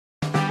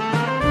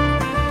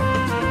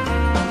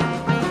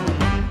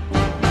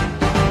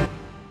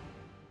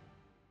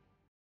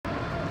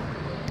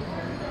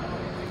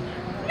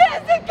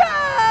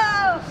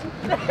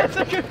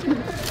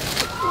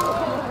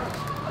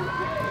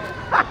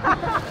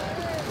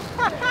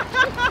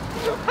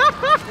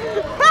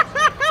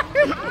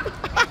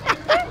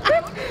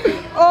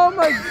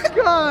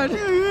on?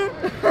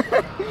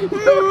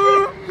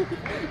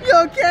 You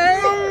okay?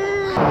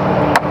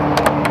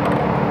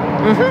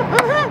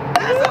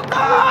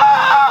 Nezuko!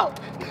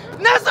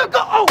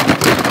 Nezuko! Oh!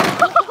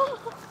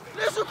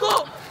 Nezuko!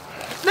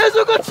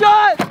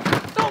 Nezuko-chan!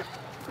 No!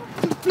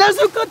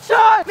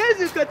 Nezuko-chan!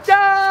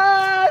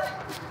 Nezuko-chan!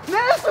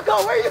 Nezuko,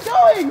 where are you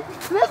going?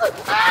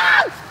 Nezuko!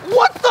 Ah!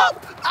 What the?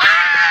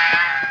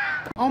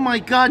 Ah! Oh my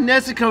god,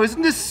 Nezuko,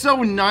 isn't this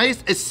so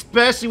nice?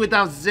 Especially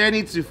without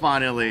Zenitsu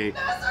finally.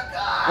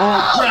 Nezuko!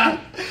 Oh crap!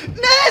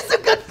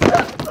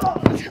 Nezuko-chan!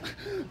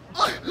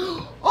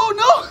 Oh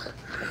no!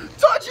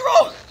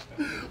 Tanjiro!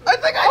 I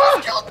think I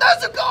just killed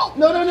Nezuko!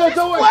 No, she's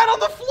don't worry. Flat on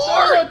the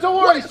floor! No, don't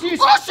worry, she's...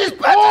 Oh, she's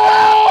back!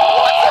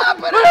 What's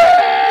happening?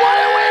 What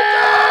do we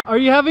do? Are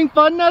you having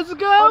fun,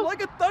 Nezuko? I'm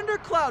like a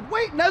thundercloud.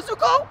 Wait,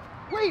 Nezuko?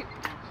 Wait.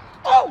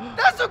 Oh,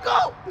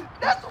 Nezuko!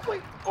 Nezuko,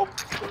 wait. Oh.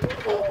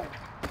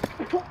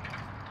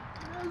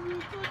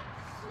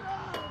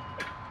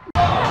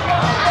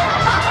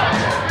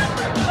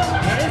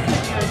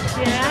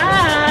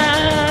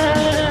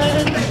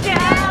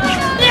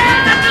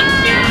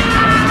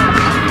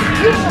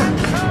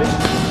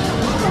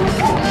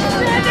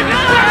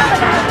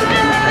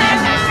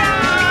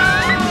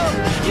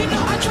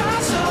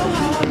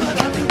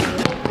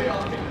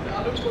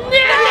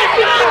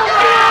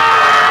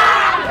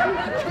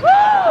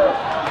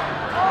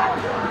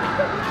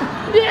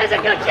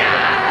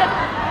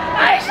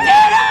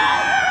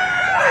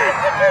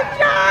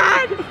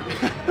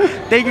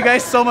 Thank you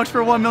guys so much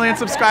for 1 million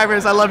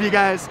subscribers. I love you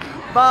guys.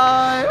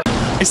 Bye.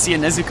 I see a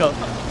Nezuko.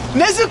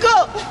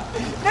 Nezuko!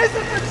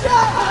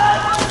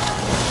 Nezuko-chan!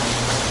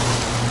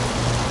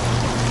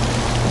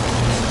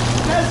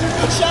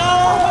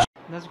 Nezuko-chan!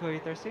 Nezuko, are you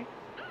thirsty?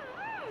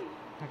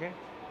 Okay.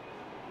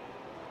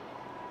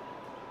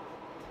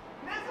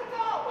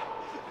 Nezuko!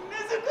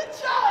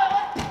 Nezuko-chan!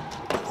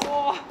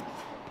 Oh.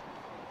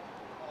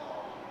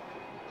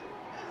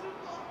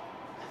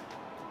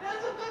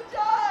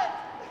 Nezuko-chan!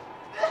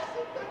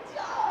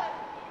 Nezuko-chan!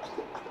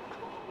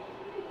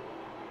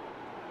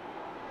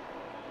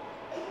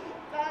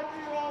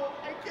 Tanjiro,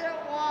 I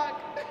can't walk.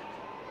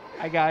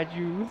 I got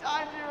you.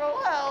 Tanjiro,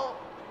 help.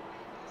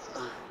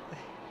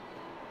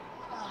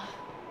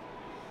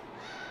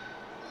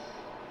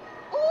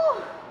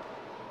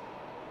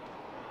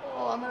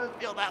 Oh, I'm gonna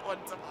feel that one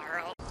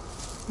tomorrow.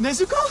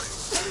 Nezuko?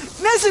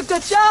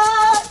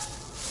 Nezuko-chan!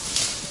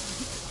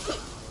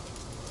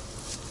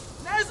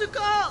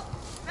 Nezuko!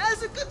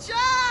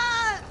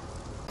 Nezuko-chan!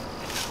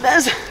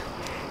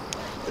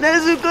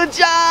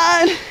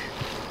 Nezuko-chan!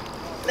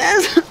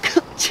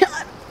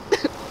 Nezuko-chan!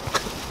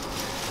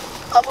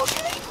 I'm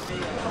okay.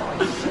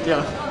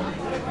 Yeah.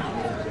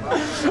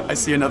 I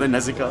see another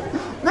Nezuko.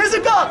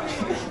 Nezuko!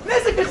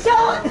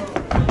 Nezuko-chan!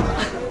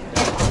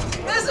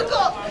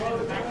 Nezuko!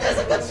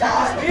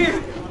 Nezuko-chan!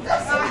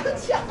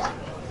 Nezuko-chan!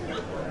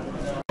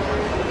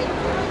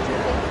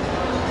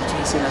 Do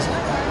you see Nezuko?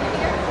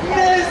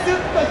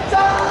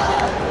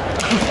 Nezuko-chan!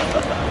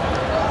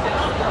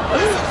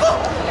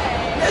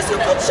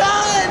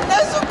 Nezuko-chan!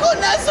 Nezuko!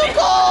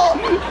 Nezuko!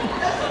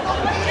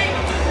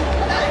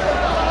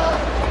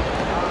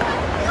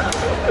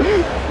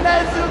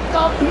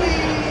 Nezuko,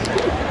 please!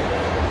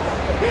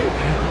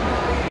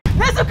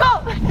 Nezuko!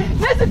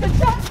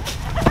 Nezuko-chan!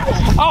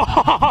 Oh!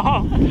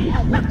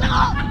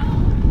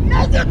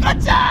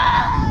 Nezuko-chan!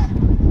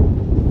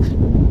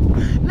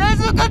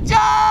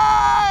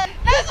 Nezuko-chan!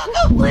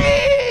 Nezuko,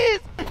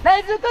 please!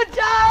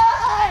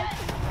 Nezuko-chan!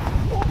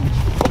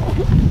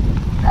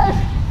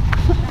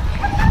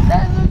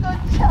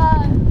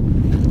 Nezuko-chan!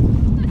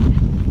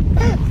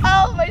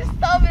 Ow, my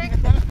stomach!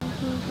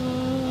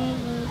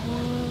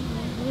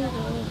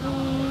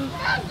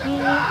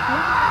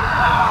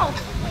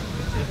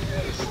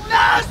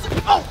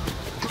 Nezuko!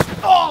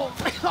 Oh!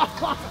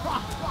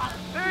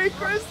 Merry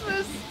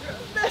Christmas!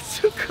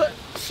 Nezuko-chan!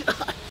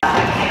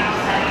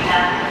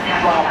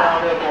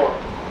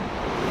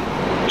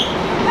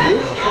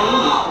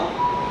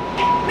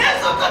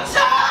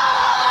 Nezuko-chan!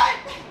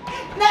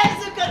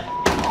 Nezuko!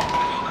 Nezuko!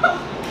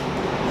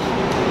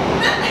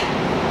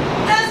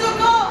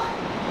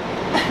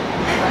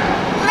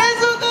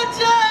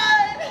 Nezuko-chan!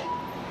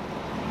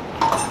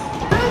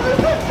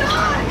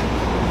 Nezuko-chan!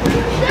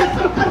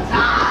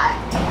 Nezuko-chan!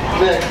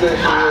 Next issue is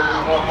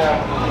what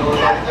happened. So we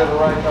have to get the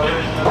right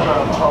direction and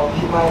try to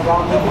keep my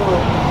down to do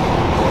it.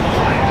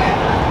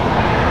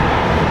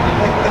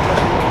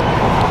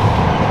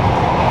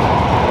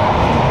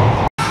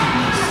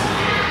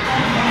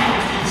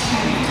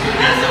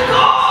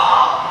 Nezuko!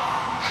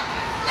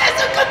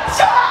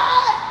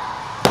 Nezuko-chan!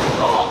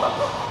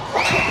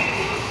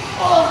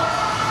 Oh!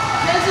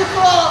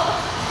 Nezuko!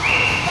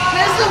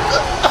 Nezuko!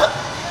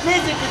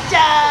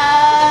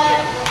 Nezuko-chan!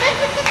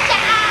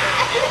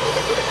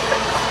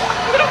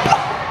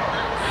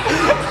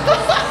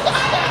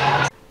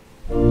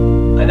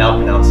 I now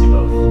pronounce you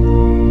both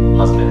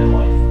husband and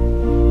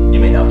wife. You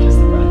may now kiss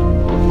the bride.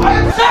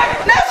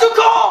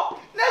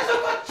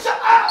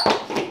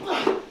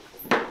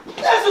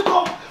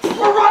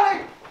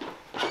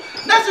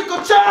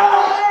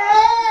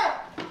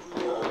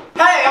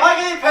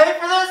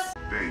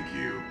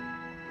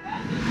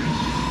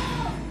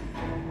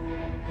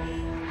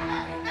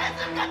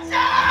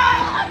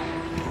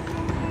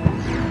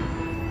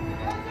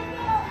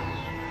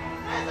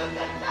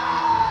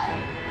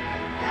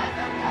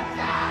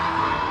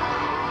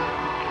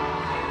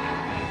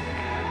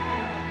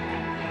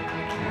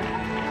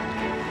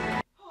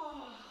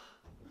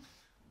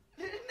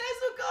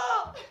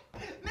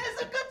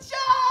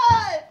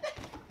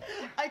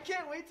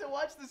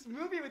 this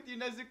movie with you,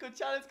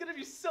 Nezuko-chan. It's gonna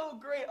be so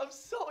great. I'm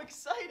so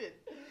excited.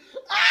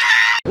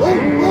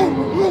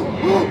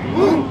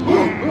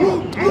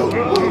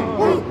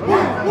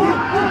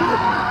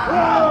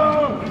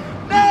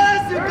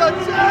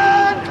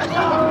 Nezuko-chan!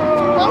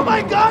 Oh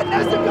my God,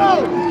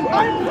 Nezuko!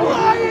 I'm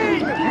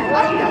flying!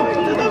 I'm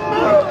going to the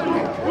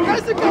moon!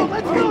 Nezuko,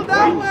 let's go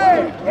that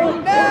way!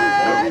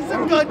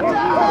 Nezuko-chan!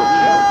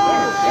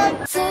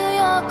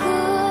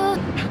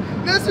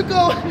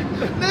 Nezuko!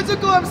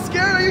 Nezuko, I'm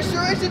scared. Are you sure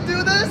I should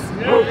do this?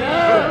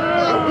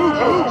 Yeah!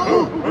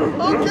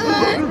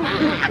 Okay!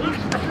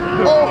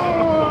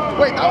 Oh,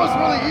 wait, that was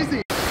really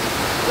easy.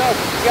 So,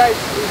 you guys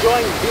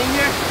enjoying being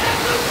here?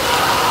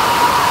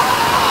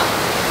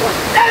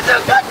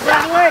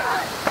 Nezuko-chan!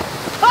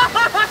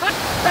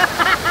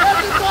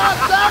 Nezuko, I'm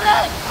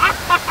drowning!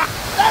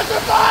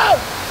 Nezuko!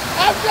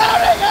 I'm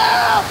drowning!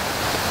 Help!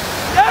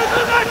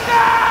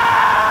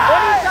 Nezuko-chan!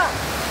 What is that?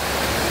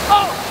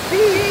 Oh,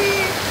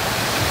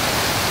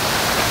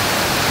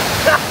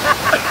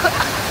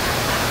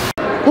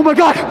 oh my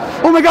God!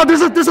 Oh my God!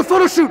 There's a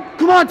photo shoot!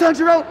 Come on,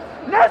 Tanjiro!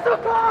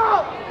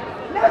 Nezuko!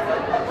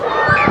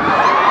 Nezuko-chan!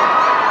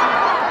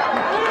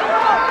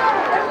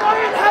 Am I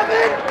in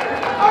heaven?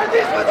 Are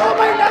these with all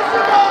my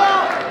Nezuko?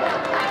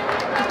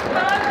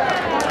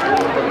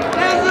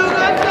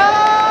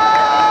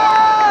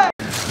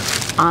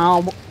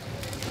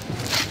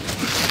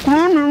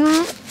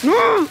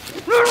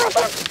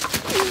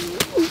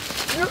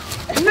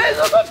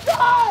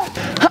 Nezuko-chan!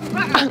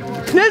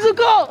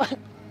 Nezuko!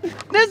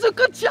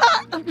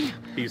 Nezuko-chan!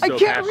 He's so I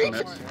can't passionate. reach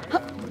it.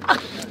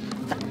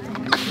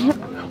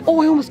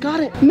 Oh, I almost got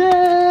it.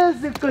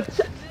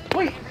 Nezuko-chan.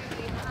 Wait.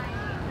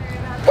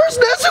 Where's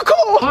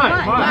Nezuko?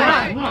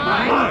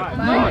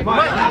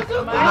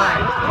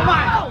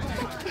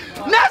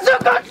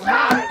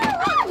 Nezuko-chan!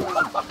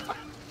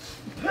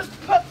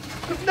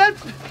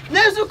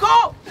 Nezuko!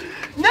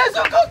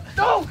 Nezuko!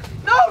 No!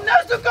 No!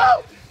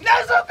 Nezuko!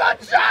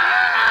 Nezuko-chan!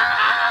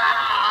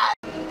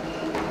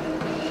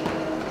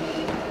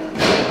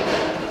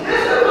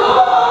 Nezuko!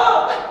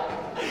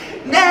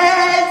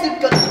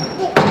 Nezuko!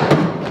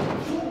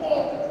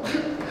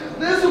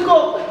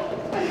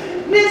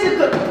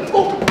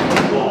 Nezuko!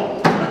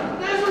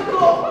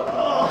 Nezuko!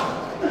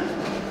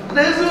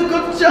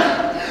 Nezuko-chan!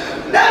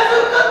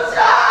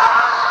 Nezuko-chan!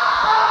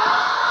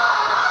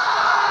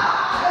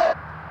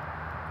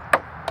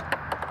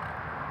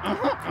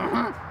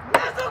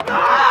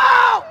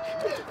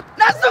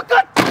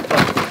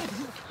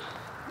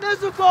 Nezuko!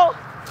 Nezuko!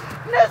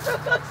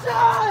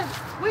 Nezuko-chan!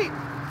 Wait,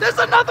 there's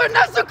another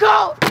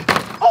Nezuko!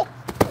 Oh!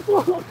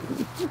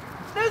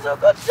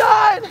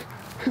 Nezuko-chan!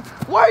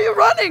 Why are you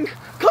running?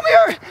 Come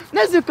here!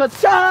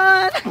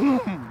 Nezuko-chan!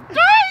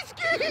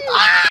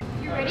 Ah!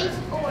 You ready?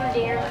 Oh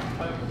dear.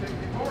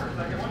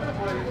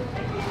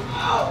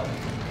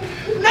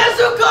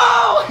 Nezuko!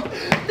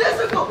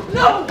 Nezuko!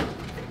 No!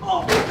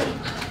 Oh.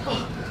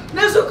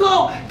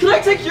 Nezuko! Can I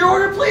take your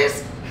order,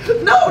 please?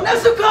 No,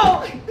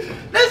 Nezuko!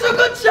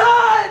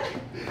 Nezuko-chan!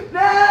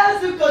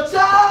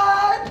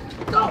 Nezuko-chan!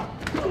 No!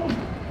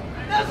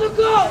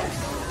 Nezuko!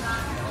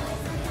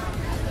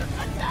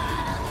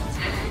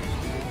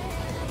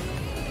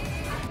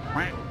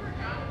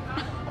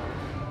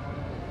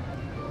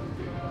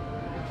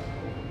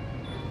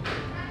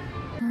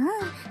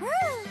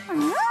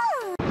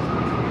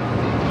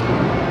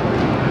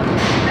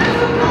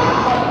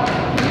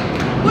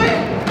 Wait!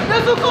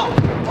 Nezuko!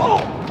 Oh!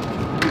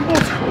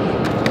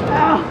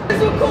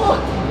 Nezuko!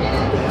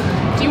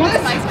 Do you want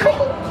some ice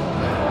cream?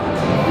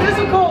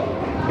 Nezuko!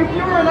 If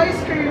you were an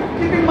ice cream,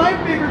 you'd be my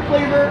favorite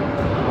flavor.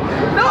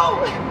 No!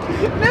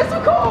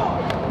 Nezuko!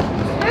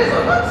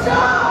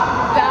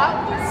 Nezuko-chan! That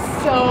was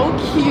so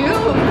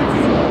cute.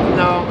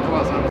 No, it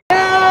wasn't.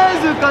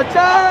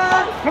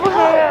 Nezuko-chan!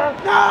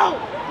 No!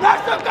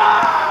 Nezuko!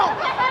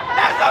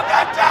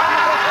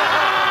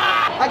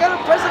 Nezuko-chan! I got a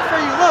present for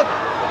you, look!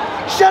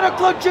 Shadow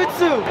Clone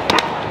Jutsu!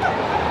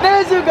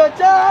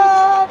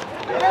 Nezuko-chan!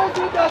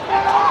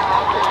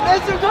 Nezuko-chan!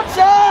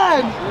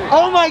 Nezuko-chan!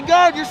 Oh my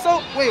God, you're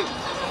so... Wait,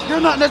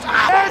 you're not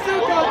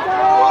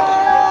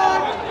Nezuko-chan!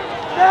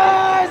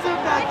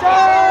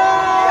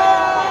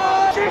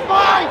 Nezuko-chan! She's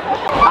mine!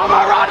 I'm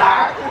a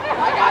runner!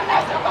 I got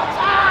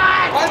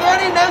Nezuko-chan! Are there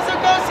any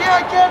Nezukos here?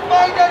 I can't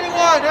find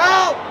anyone!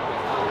 Help!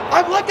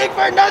 I'm looking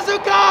for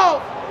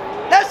Nezuko!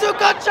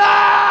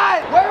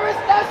 Nezuko-chan! Where is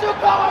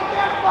Nezuko? I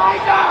can't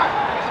find her!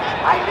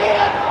 I need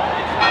it!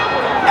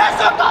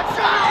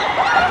 Nezuko-chan!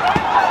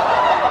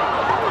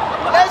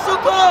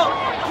 Nezuko!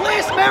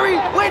 Please marry...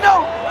 Wait,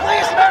 no!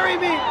 Please marry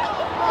me!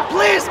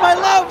 Please, my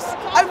loves!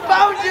 I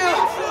found you!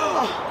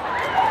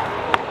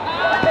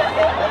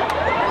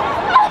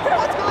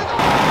 What's going on?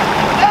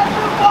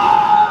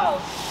 Nezuko!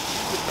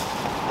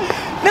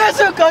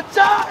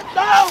 Nezuko-chan!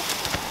 No!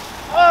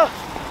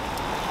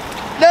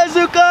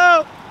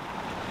 Nezuko!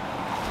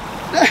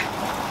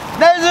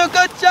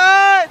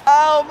 Nezuko-chan!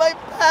 Oh, my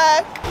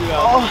back!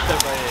 Oh.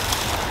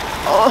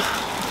 Oh.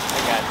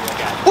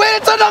 Wait,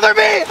 it's another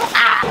me!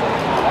 Ah.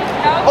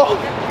 Oh.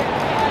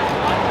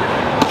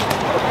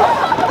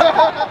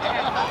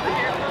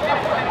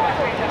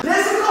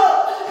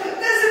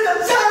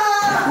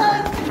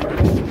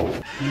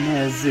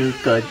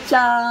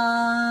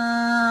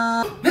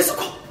 Nezuko-chan!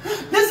 Nezuko!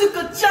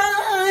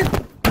 Nezuko-chan!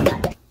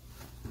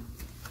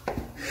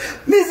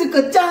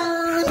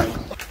 Nezuko-chan!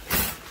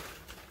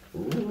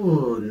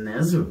 Ooh,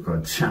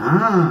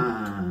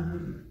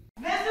 Nezuko-chan.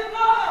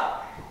 Nezuko!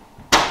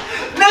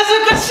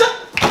 Nezuko-chan!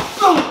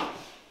 Oh.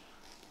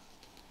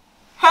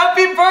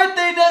 Happy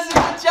birthday,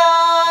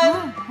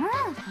 Nezuko-chan!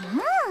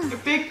 I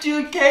baked you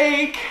a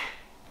cake.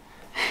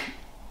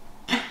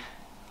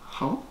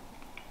 Huh?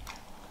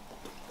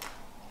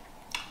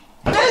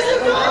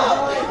 Nezuko!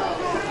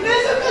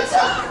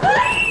 Nezuko-chan!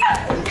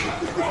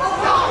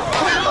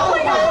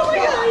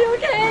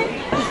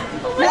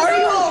 Are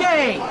you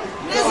okay?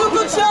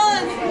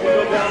 Nezuko-chan!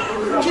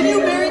 Can you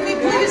marry me,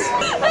 please? I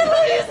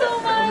love you so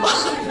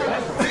much.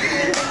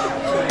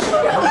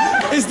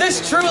 Is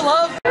this true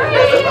love?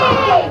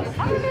 Nezuko!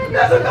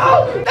 Nezuko!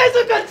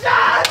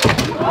 Nezuko-chan!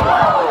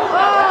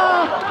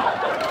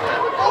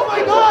 Oh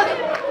my god!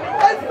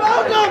 I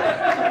found him!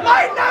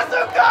 My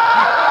Nezuko!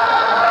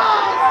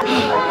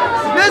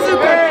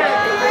 Nezuko!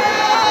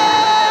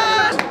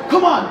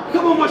 Come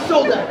on my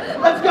shoulder.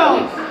 Let's go.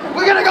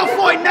 We're gonna go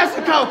fight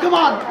Nezuko. Come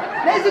on.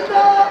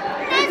 Nezuko!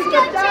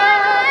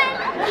 Nezuko-chan!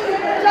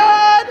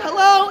 Dad,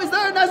 hello? Is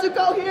there a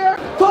Nezuko here?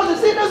 Told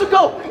see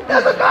Nezuko!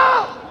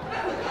 Nezuko!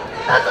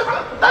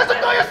 Nezuko!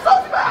 Nezuko, you're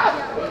so fast!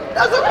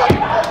 Nezuko!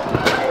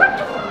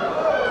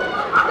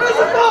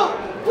 Nezuko!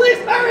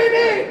 Please marry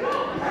me!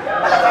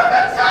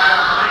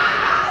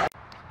 Nezuko-chan!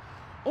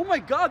 Oh my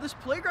god, this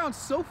playground's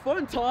so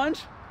fun,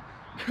 Tanj.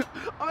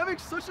 I'm having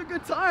such a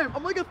good time.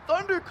 I'm like a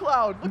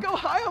thundercloud. Look how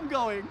high I'm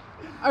going.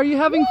 Are you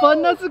having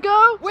fun,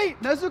 Nezuko?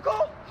 Wait,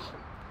 Nezuko?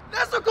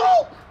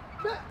 Nezuko!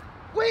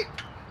 Wait!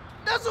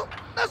 Nezuko!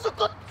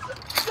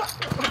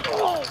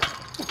 Oh.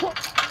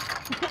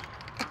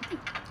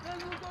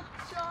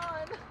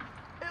 Nezuko-chan,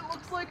 it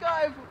looks like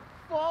I've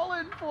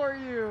fallen for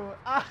you.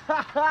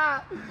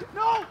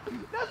 No!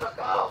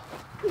 Nezuko!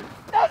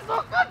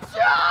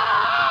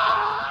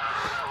 Nezuko-chan!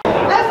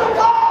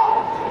 Nezuko!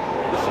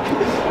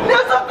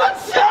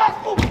 Nezuko-chan!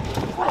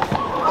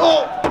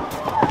 Oh!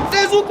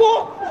 Nezuko!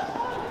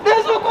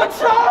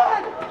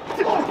 Nezuko-chan!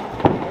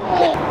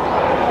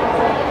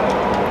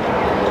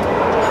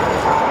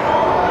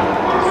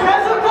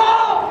 Nezuko!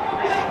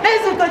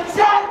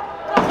 Nezuko-chan!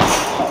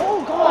 Oh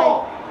god!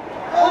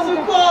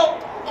 Nezuko!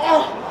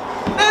 Oh!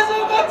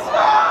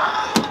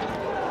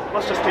 Nezuko-chan!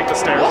 Let's just take the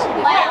stairs. Oh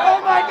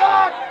my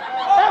god!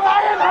 Am I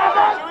in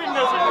heaven? I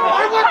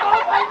would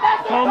call my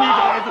Nezuko! Call me,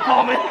 guys.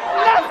 Call me.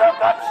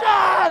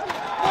 Nezuko-chan!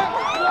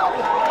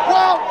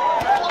 Wow!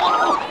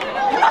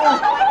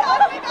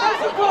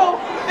 Nezuko!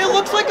 It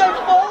looks like I've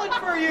fallen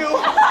for you!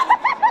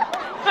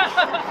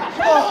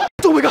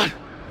 Oh my god!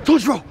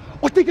 Tojiro!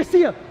 I think I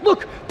see her!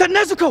 Look! That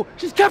Nezuko!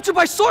 She's captured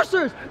by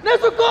sorcerers!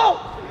 Nezuko!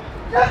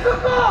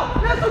 Nezuko!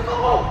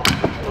 Nezuko!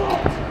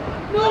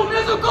 No,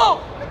 Nezuko!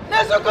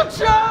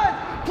 Nezuko-chan!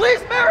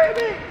 Please marry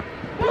me!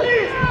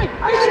 Please! I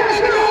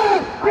need you!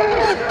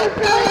 Please,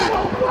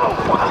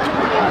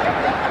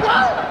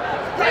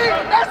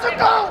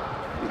 Nezuko!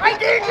 I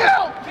need you!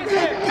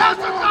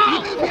 Nezuko!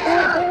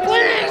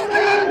 Please!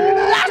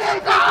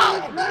 Nezuko!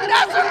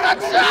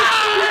 Nezuko-chan!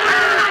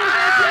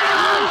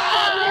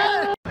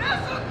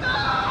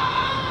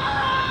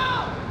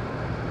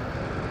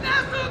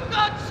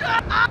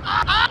 Nezuko-chan!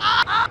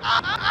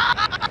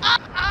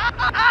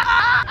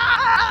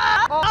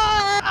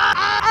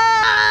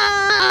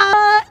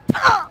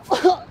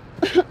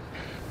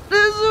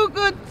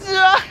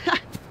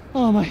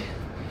 Oh my.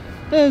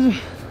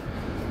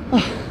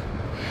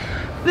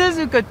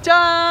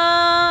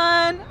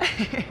 Nezuko-chan!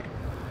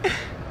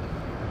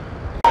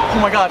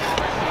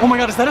 Oh my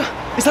god, is that a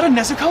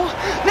Nezuko?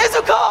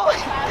 Nezuko!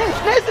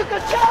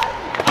 Nezuko-chan!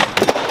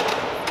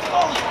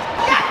 Oh,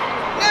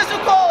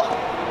 Nezuko!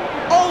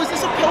 Oh, is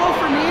this a pillow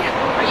for me?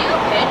 Are you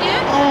okay,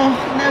 dude? Oh,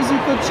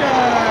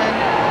 Nezuko-chan!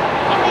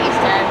 I think he's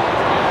dead.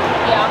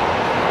 Yeah.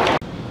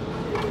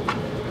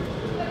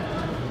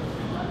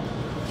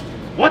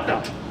 What the?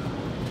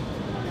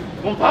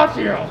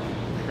 Compilation.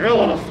 You're a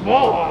little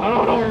small.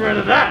 I don't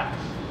remember that.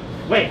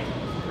 Wait,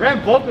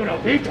 Ren Boku no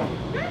Pico.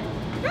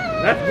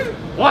 That's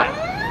what?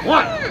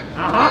 What?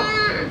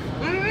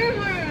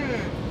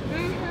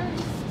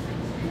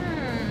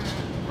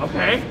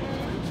 Okay.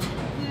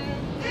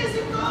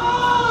 Nezuko!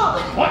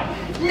 What?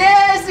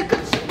 Nezuko!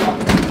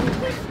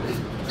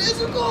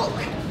 Nezuko!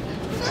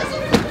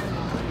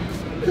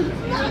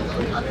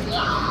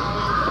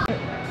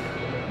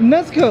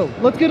 Nezuko,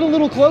 let's get a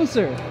little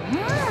closer.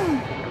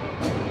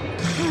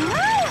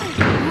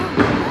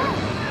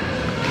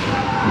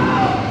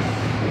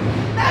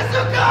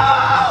 Nezuko!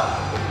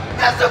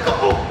 Nezuko!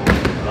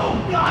 Oh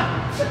god!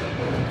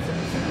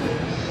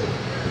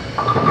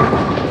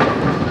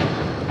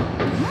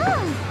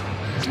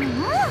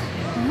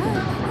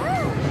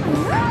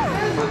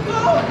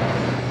 Nezuko!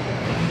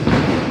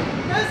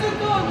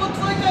 Nezuko, it looks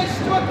like I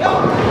struck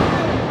out.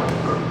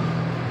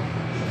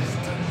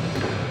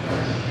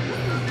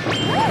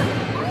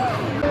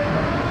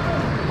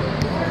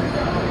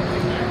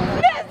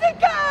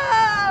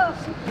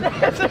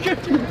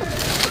 Nezuko!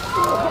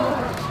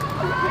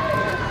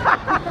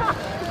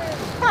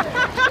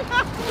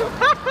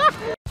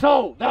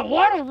 So, that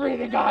water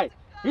breathing guy,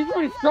 he's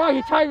pretty strong,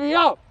 he tied me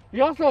up. He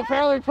also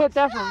apparently put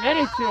that for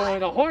Zenitsu in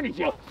the horny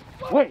jail.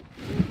 Wait.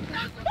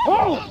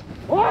 Oh!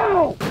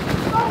 Whoa!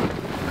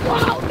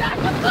 Whoa,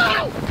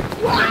 Nezuko!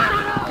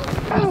 Wow!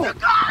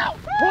 Nezuko!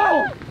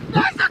 Whoa!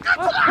 Nezuko!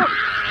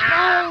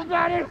 Oh,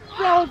 that is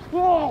so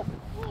cool!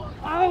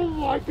 Oh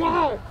my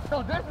god!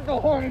 So this is the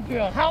horny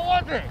jail. How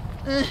was it?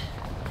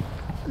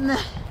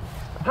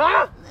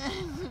 Huh?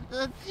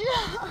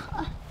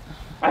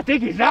 I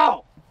think he's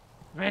out.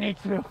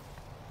 Zenitsu.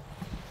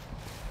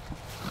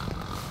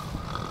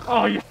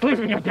 Oh, you're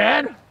sleeping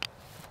again?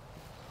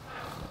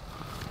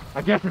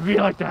 I guess it'd be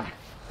like that.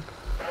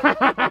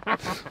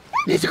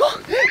 Nezuko!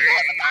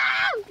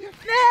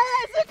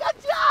 Nezuko!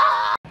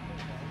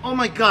 Oh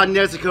my god,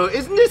 Nezuko,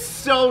 isn't this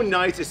so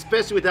nice,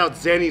 especially without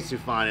Zenitsu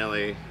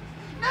finally?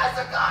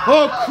 Nezuko!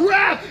 Oh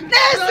crap!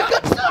 Nezuko!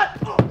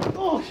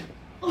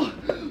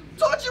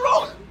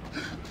 Tanjiro!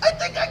 I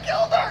think I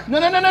killed her! No.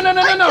 I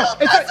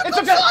It's killed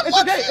okay. Nezuko. It's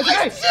okay. It's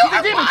okay. She's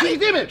a demon. She's a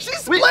demon. She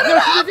split it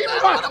up. She's a demon.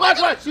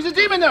 Watch. She's a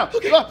demon now.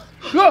 Okay.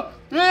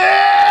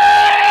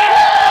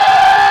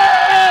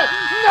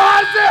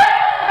 Nazi!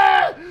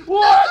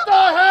 What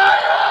the heck?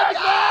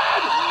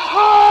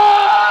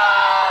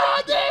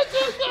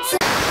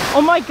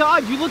 Oh my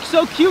god, you look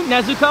so cute,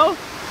 Nezuko.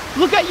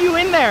 Look at you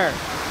in there.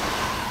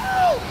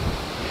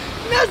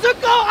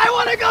 Nezuko, I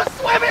want to go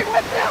swimming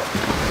with you!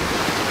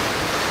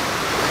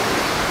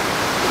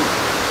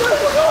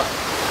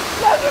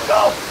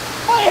 Nezuko!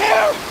 My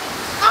hair!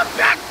 I'm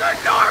back to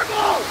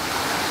normal!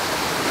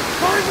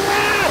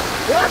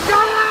 Let's go!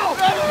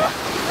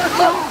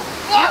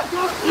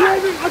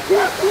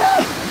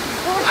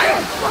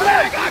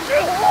 I got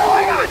you!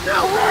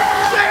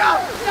 Stay up!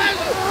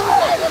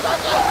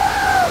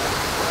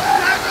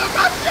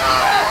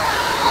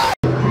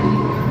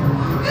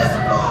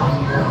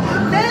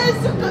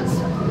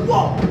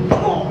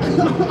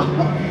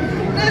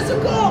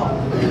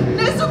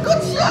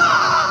 Nezuko-chan!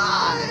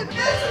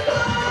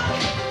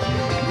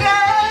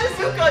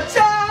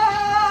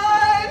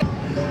 Nezuko-chan!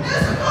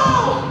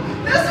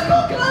 Nezuko,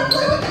 can I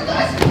play with you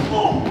guys?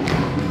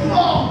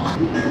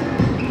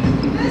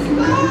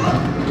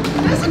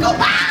 Nezuko!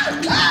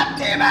 Ah!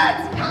 Damn it!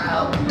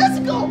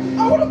 Nezuko, I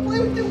want to play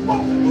with you.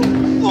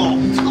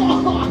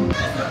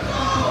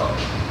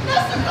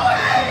 Nezuko,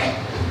 hey!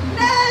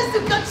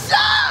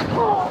 Nezuko-chan!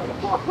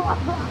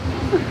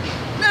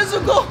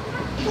 Nezuko,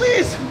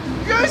 please!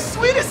 You're as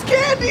sweet as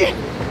candy!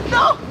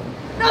 No!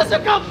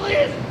 Nezuko,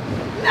 please!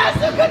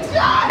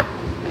 Nezuko-chan!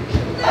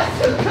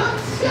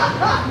 Nezuko-chan!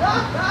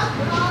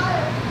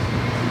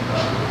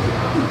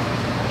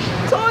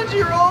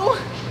 Tanjiro!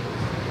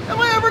 Am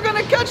I ever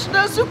gonna catch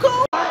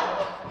Nezuko?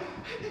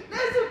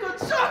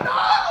 Nezuko-chan! No!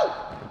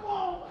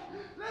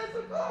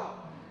 Nezuko!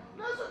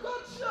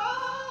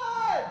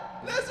 Nezuko-chan!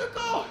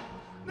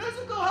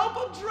 Nezuko, help!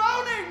 I'm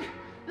drowning!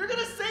 You're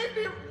gonna save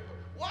me!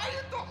 Why are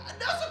you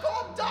Nezuko,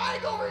 I'm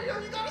dying over here!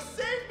 You gotta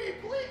save me,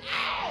 please!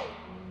 Ow!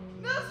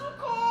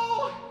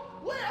 Nezuko!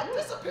 Wait, I'm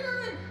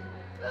disappearing!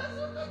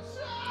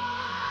 Nezuko-chan!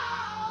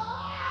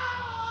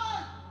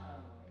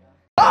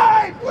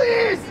 Hi,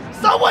 please!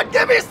 Someone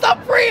give me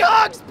some free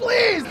hugs,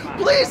 please!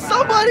 Please,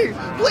 somebody!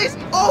 Please!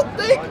 Oh,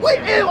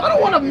 wait, ew, I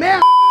don't want a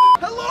man!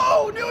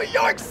 Hello, New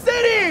York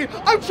City!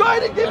 I'm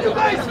trying to give you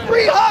guys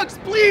free hugs,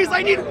 please!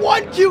 I need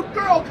one cute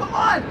girl, come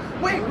on!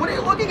 Wait, what are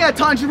you looking at,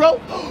 Tanjiro?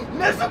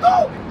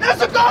 Nezuko!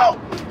 Nezuko!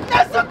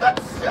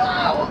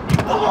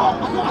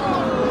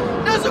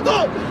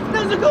 Nezuko!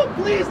 Nezuko,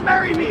 please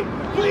marry me!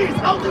 Please,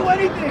 I'll do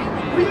anything!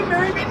 Will you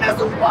marry me,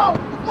 Nezuko?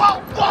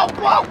 Whoa!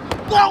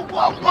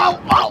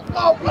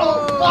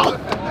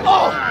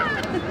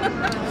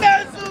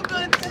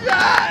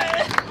 Nezuko-chan!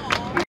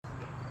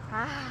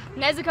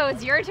 Nezuko,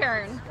 it's your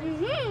turn.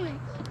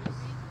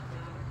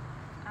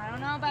 I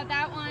don't know about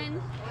that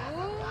one.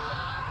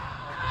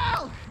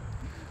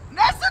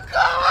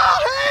 Nezuko!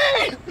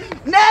 Hey!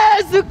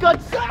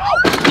 Nezuko-chan!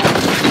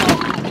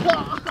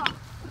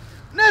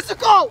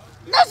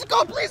 Nezuko,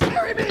 please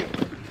marry me!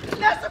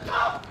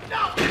 Nezuko!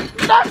 No!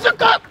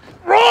 Nezuko!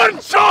 Run,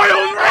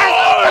 child,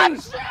 run!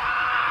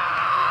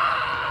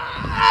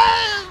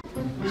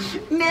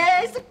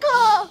 Nezuko!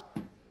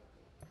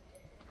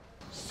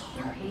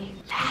 Sorry,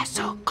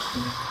 Nezuko.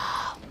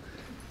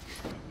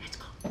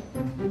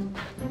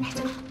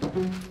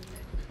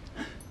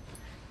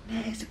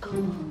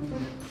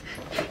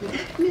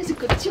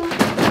 Nezuko-chan.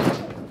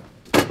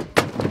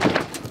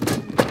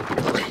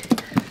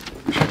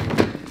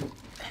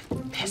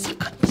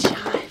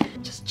 Nezuko-chan.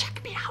 Just check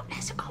me out,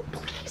 Nezuko,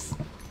 please.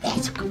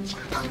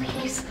 Nezuko-chan,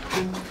 please.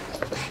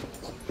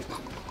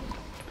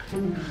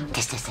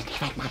 This isn't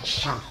even my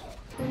show.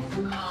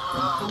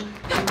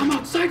 I'm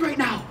outside right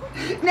now.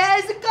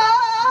 Nezuko!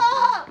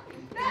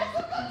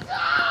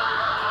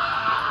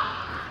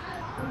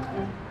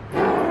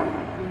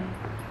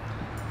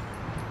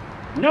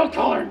 No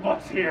coloring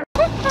books here.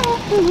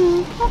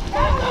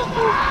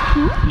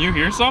 You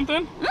hear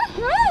something?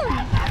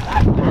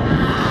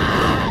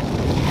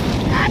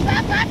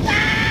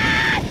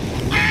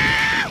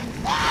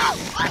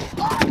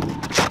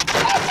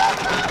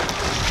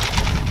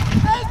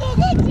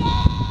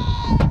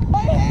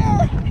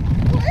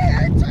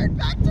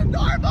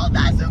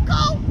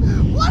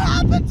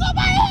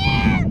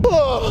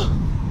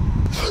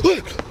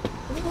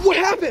 What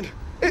happened?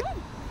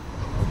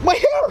 My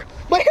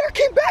hair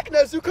came back,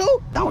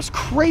 Nezuko. That was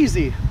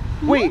crazy.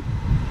 Wait,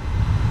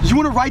 you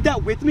want to ride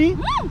that with me?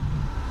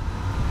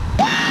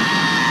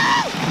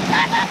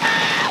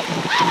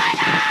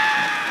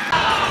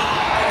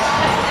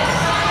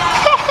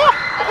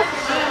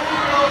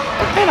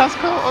 Okay, let's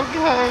go.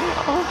 Okay.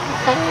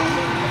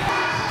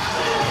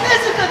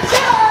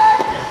 Nezuko-chan!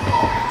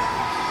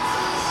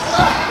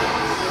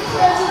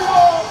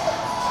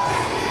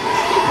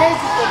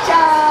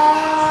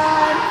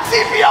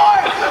 CPR!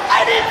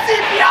 I need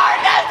CPR,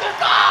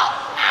 Nezuko!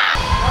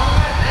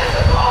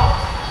 Nezuko!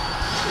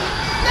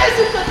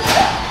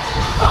 Nezuko-chan!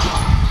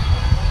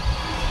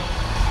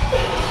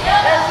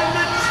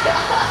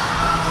 Nezuko-chan!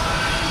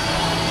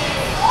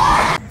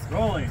 It's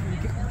rolling.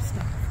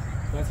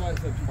 That's why I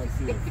said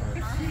spicy at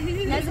first.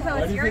 Nezuko,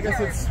 Why do you think I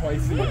said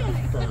spicy at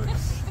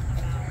first?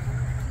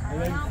 And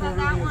then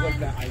quarterly is like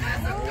that idea.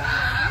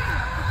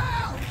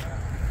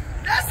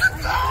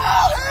 Nezuko!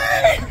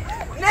 Hey!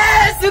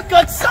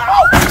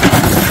 Nezuko-chan!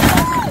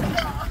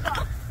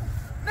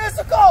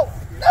 Nezuko!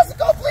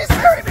 Nezuko, please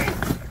carry me!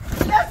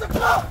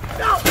 Nezuko!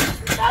 No!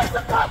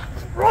 Nezuko!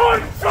 Run,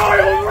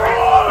 child,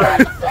 run!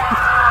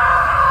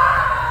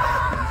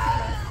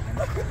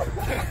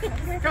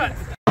 Cut.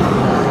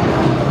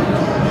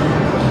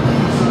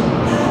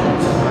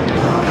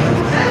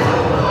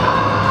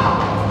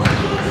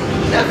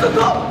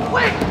 Nezuko!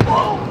 Wait!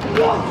 Oh!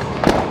 Oh!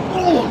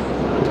 Oh!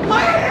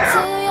 My hair!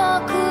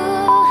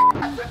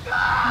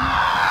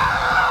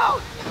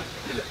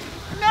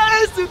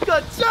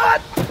 Nezuko-chan!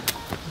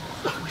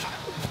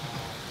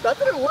 That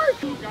didn't work!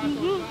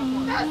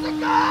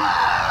 Nezuko!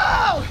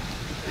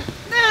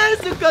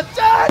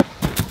 Nezuko-chan!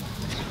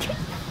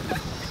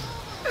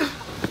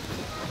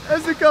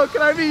 Nezuko,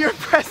 can I be your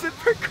present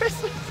for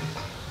Christmas?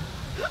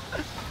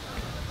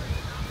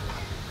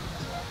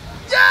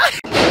 Yeah!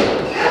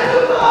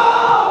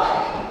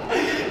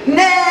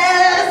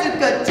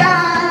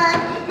 Nezuko-chan!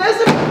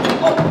 Nezuko!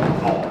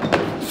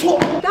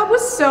 That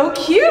was so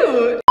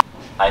cute.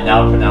 I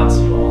now pronounce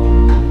you all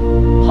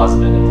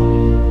husband and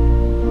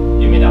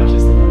wife. You may now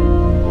kiss the bride.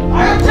 I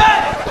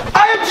object!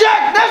 I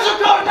object!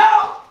 Nezuko, no!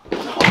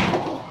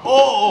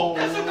 Oh!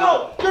 Nezuko,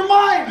 you're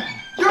mine!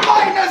 You're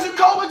mine,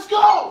 Nezuko! Let's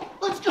go!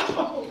 Let's go!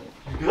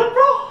 You good,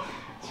 bro?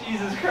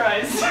 Jesus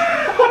Christ.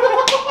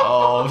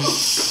 Oh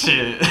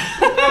shit.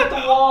 At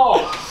the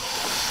wall.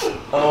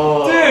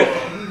 Oh. Dude.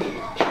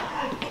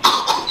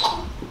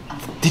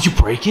 Did you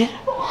break it?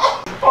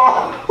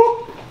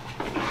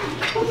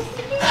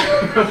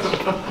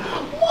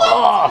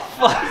 Oh,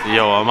 fuck.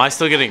 Yo, am I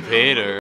still getting paid or?